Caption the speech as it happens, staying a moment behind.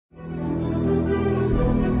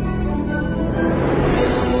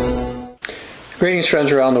Greetings,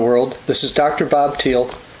 friends around the world. This is Dr. Bob Thiel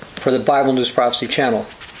for the Bible News Prophecy channel.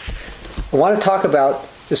 I want to talk about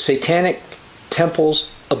the Satanic Temple's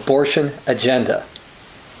abortion agenda.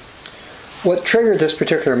 What triggered this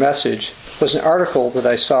particular message was an article that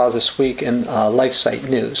I saw this week in LifeSite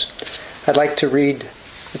News. I'd like to read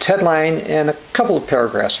its headline and a couple of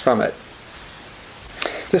paragraphs from it.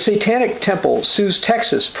 The Satanic Temple sues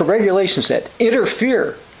Texas for regulations that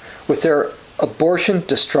interfere with their abortion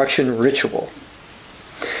destruction ritual.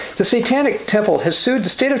 The Satanic Temple has sued the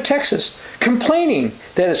state of Texas, complaining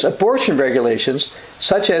that its abortion regulations,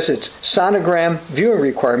 such as its sonogram viewing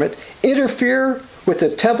requirement, interfere with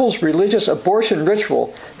the temple's religious abortion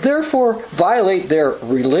ritual, therefore violate their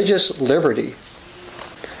religious liberty.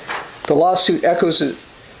 The lawsuit echoes the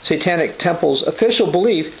Satanic Temple's official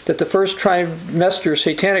belief that the first trimester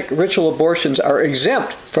satanic ritual abortions are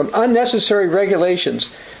exempt from unnecessary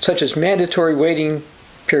regulations such as mandatory waiting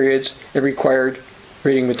periods and required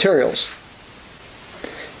reading materials.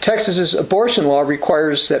 Texas's abortion law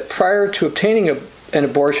requires that prior to obtaining an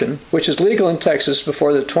abortion, which is legal in Texas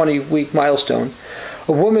before the 20-week milestone,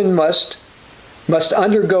 a woman must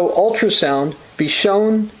undergo ultrasound, be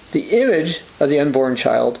shown the image of the unborn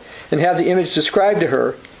child, and have the image described to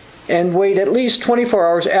her, and wait at least 24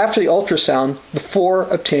 hours after the ultrasound before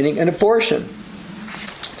obtaining an abortion.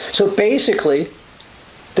 So basically,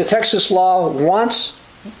 the Texas law wants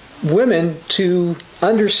women to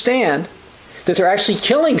understand that they're actually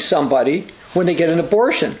killing somebody when they get an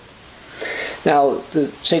abortion. Now,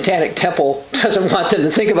 the Satanic Temple doesn't want them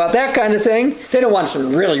to think about that kind of thing. They don't want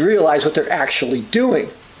them to really realize what they're actually doing.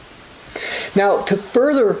 Now, to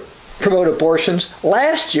further promote abortions,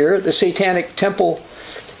 last year the Satanic Temple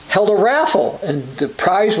held a raffle, and the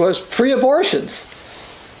prize was free abortions.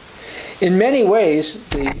 In many ways,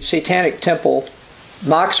 the Satanic Temple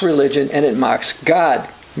mocks religion and it mocks God,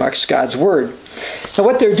 mocks God's word. Now,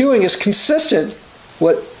 what they're doing is consistent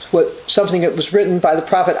with something that was written by the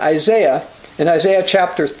prophet Isaiah in Isaiah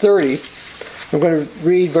chapter 30. I'm going to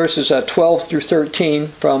read verses 12 through 13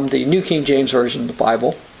 from the New King James Version of the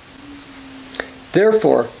Bible.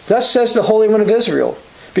 Therefore, thus says the Holy One of Israel,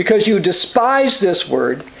 because you despise this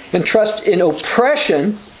word and trust in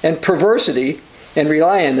oppression and perversity and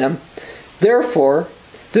rely on them, therefore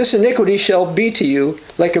this iniquity shall be to you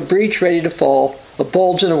like a breach ready to fall, a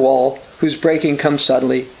bulge in a wall whose breaking comes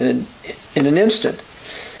suddenly in an instant.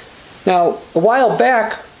 Now, a while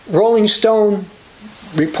back, Rolling Stone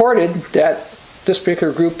reported that this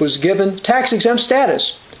particular group was given tax-exempt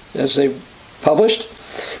status, as they published.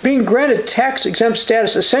 Being granted tax-exempt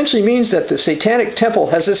status essentially means that the Satanic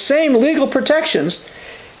Temple has the same legal protections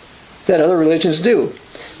that other religions do,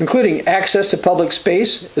 including access to public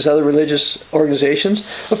space as other religious organizations,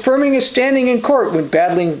 affirming its standing in court when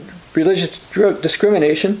battling religious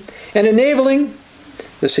discrimination, and enabling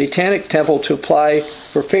the Satanic Temple to apply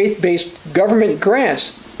for faith-based government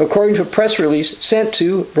grants, according to a press release sent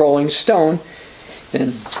to Rolling Stone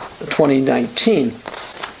in 2019.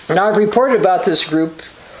 Now, I've reported about this group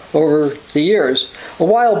over the years. A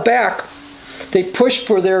while back, they pushed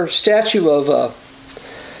for their statue of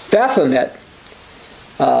Baphomet.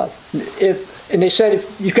 And they said,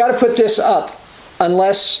 you've got to put this up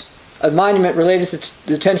unless a monument related to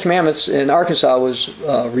the Ten Commandments in Arkansas was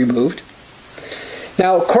removed.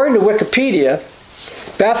 Now, according to Wikipedia,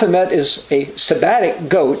 Baphomet is a Sabbatic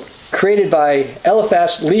goat created by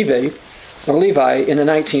Eliphaz Levi in the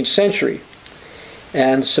 19th century.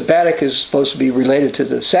 And Sabbatic is supposed to be related to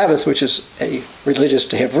the Sabbath, which is a religious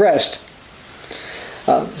day of rest.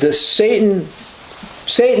 The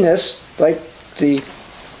Satanists, like the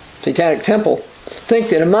Satanic Temple, think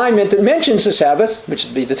that a monument that mentions the Sabbath, which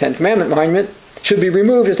would be the Ten Commandment monument, should be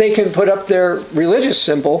removed if they can put up their religious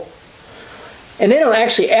symbol. And they don't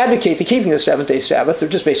actually advocate the keeping of the seventh-day Sabbath. They're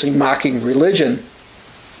just basically mocking religion.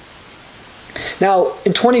 Now,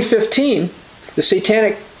 in 2015, the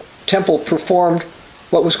Satanic Temple performed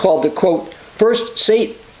what was called the, quote, first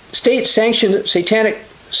state-sanctioned satanic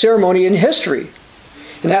ceremony in history.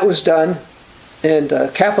 And that was done in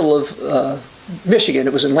the capital of Michigan.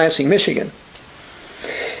 It was in Lansing, Michigan.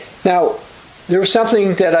 Now, there was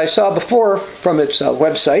something that I saw before from its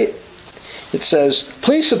website. It says,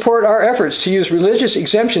 please support our efforts to use religious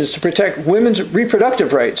exemptions to protect women's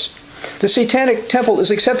reproductive rights. The Satanic Temple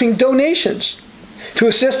is accepting donations to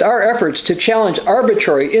assist our efforts to challenge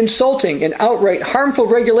arbitrary, insulting, and outright harmful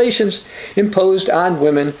regulations imposed on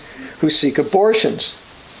women who seek abortions.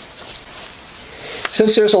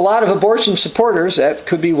 Since there's a lot of abortion supporters, that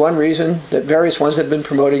could be one reason that various ones have been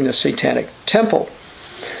promoting the Satanic Temple.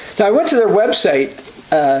 Now, I went to their website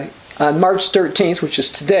on March 13th, which is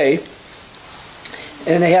today,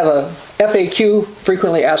 And they have a FAQ,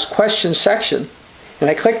 frequently asked questions section. And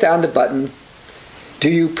I clicked on the button, do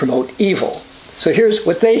you promote evil? So here's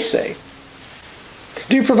what they say.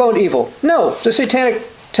 Do you promote evil? No. The Satanic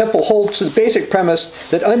Temple holds to the basic premise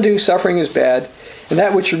that undue suffering is bad and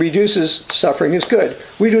that which reduces suffering is good.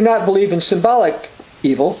 We do not believe in symbolic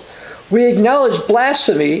evil. We acknowledge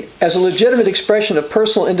blasphemy as a legitimate expression of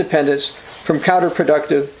personal independence from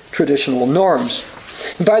counterproductive traditional norms.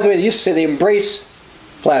 And by the way, they used to say they embrace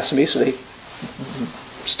blasphemy, so they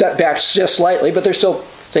step back just slightly, but they're still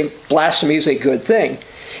saying blasphemy is a good thing.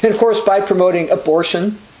 And of course, by promoting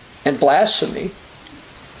abortion and blasphemy,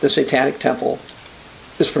 the Satanic Temple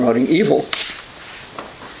is promoting evil.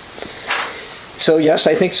 So yes,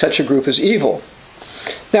 I think such a group is evil.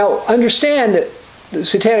 Now, understand that the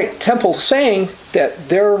Satanic Temple is saying that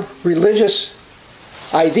their religious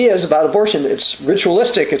ideas about abortion, it's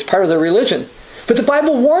ritualistic, it's part of their religion. But the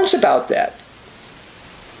Bible warns about that.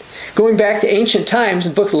 Going back to ancient times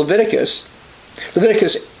in the book of Leviticus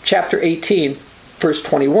chapter 18, verse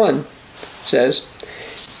 21 says,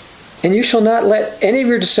 and you shall not let any of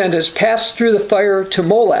your descendants pass through the fire to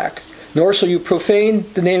Moloch, nor shall you profane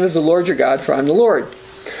the name of the Lord your God, for I am the Lord.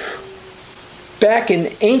 Back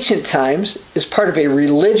in ancient times, as part of a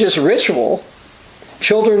religious ritual,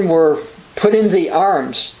 children were put in the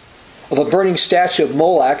arms of a burning statue of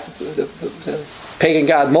Moloch, the pagan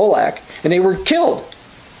god Moloch, and they were killed.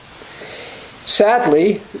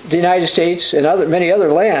 Sadly, the United States and many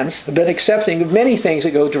other lands have been accepting of many things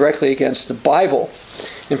that go directly against the Bible.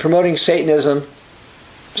 And promoting Satanism,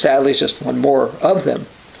 sadly, is just one more of them.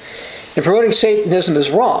 And promoting Satanism is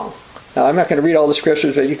wrong. Now, I'm not going to read all the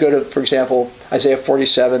scriptures, but you go to, for example, Isaiah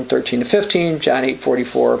 47, 13 to 15, John 8,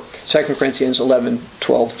 44, 2 Corinthians 11,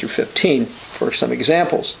 12 through 15, for some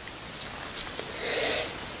examples.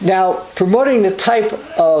 Now, promoting the type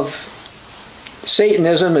of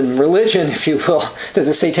Satanism and religion, if you will, that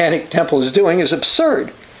the Satanic Temple is doing is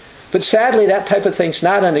absurd. But sadly, that type of thing's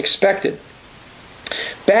not unexpected.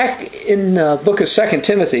 Back in the book of 2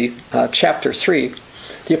 Timothy, chapter 3,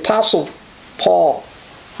 the Apostle Paul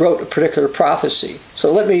wrote a particular prophecy.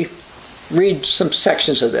 So let me read some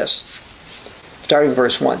sections of this, starting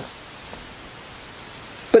verse 1.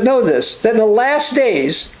 But know this, that in the last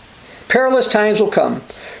days, perilous times will come,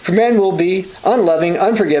 for men will be unloving,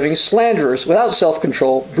 unforgiving, slanderers, without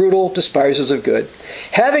self-control, brutal, despisers of good,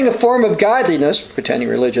 having a form of godliness, pretending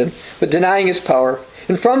religion, but denying its power,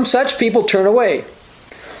 and from such people turn away.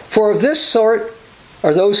 For of this sort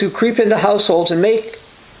are those who creep into households and make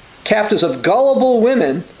captives of gullible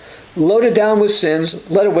women, loaded down with sins,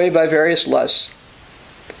 led away by various lusts.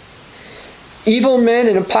 Evil men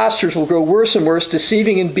and impostors will grow worse and worse,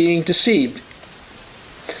 deceiving and being deceived.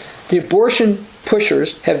 The abortion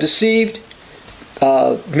pushers have deceived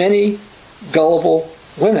many gullible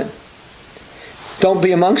women. Don't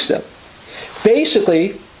be amongst them.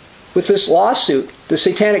 Basically, with this lawsuit, the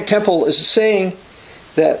Satanic Temple is saying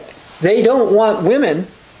that they don't want women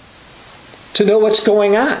to know what's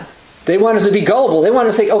going on. They want it to be gullible. They want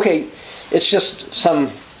to think, okay, it's just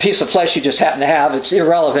some piece of flesh you just happen to have. It's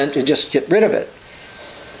irrelevant, and just get rid of it.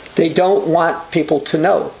 They don't want people to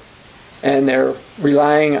know. And they're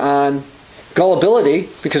relying on gullibility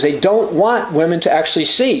because they don't want women to actually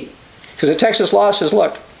see. Because the Texas law says,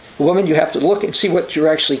 look, woman, you have to look and see what you're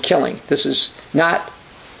actually killing. This is not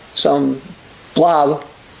some blob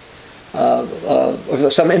or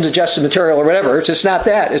some indigested material or whatever. It's just not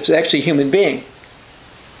that. It's actually a human being.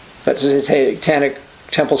 But the Satanic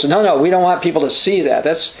Temple says, no, we don't want people to see that.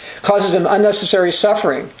 That causes them unnecessary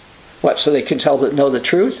suffering. What, so they can know the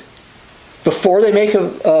truth before they make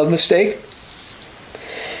a mistake?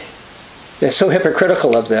 It's so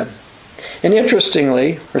hypocritical of them. And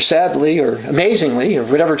interestingly, or sadly, or amazingly, or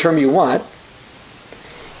whatever term you want,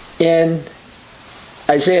 in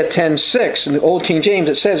Isaiah 10:6, in the Old King James,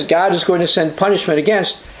 it says God is going to send punishment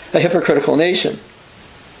against a hypocritical nation.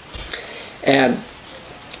 And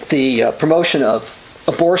the promotion of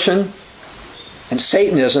abortion and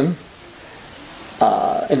Satanism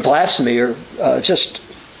and blasphemy are just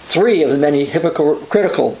three of the many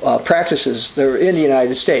hypocritical practices that are in the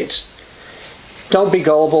United States. Don't be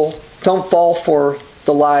gullible. Don't fall for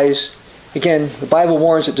the lies. Again, the Bible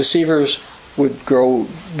warns that deceivers would grow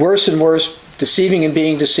worse and worse, deceiving and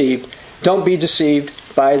being deceived. Don't be deceived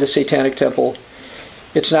by the Satanic Temple.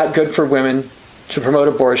 It's not good for women to promote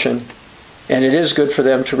abortion, and it is good for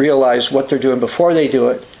them to realize what they're doing before they do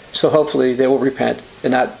it, so hopefully they will repent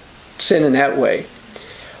and not sin in that way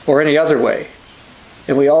or any other way.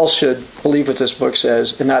 And we all should believe what this book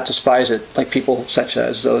says and not despise it like people such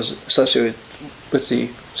as those associated with the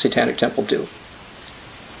Satanic Temple do.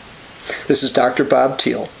 This is Dr. Bob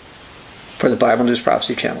Thiel for the Bible News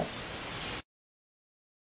Prophecy Channel.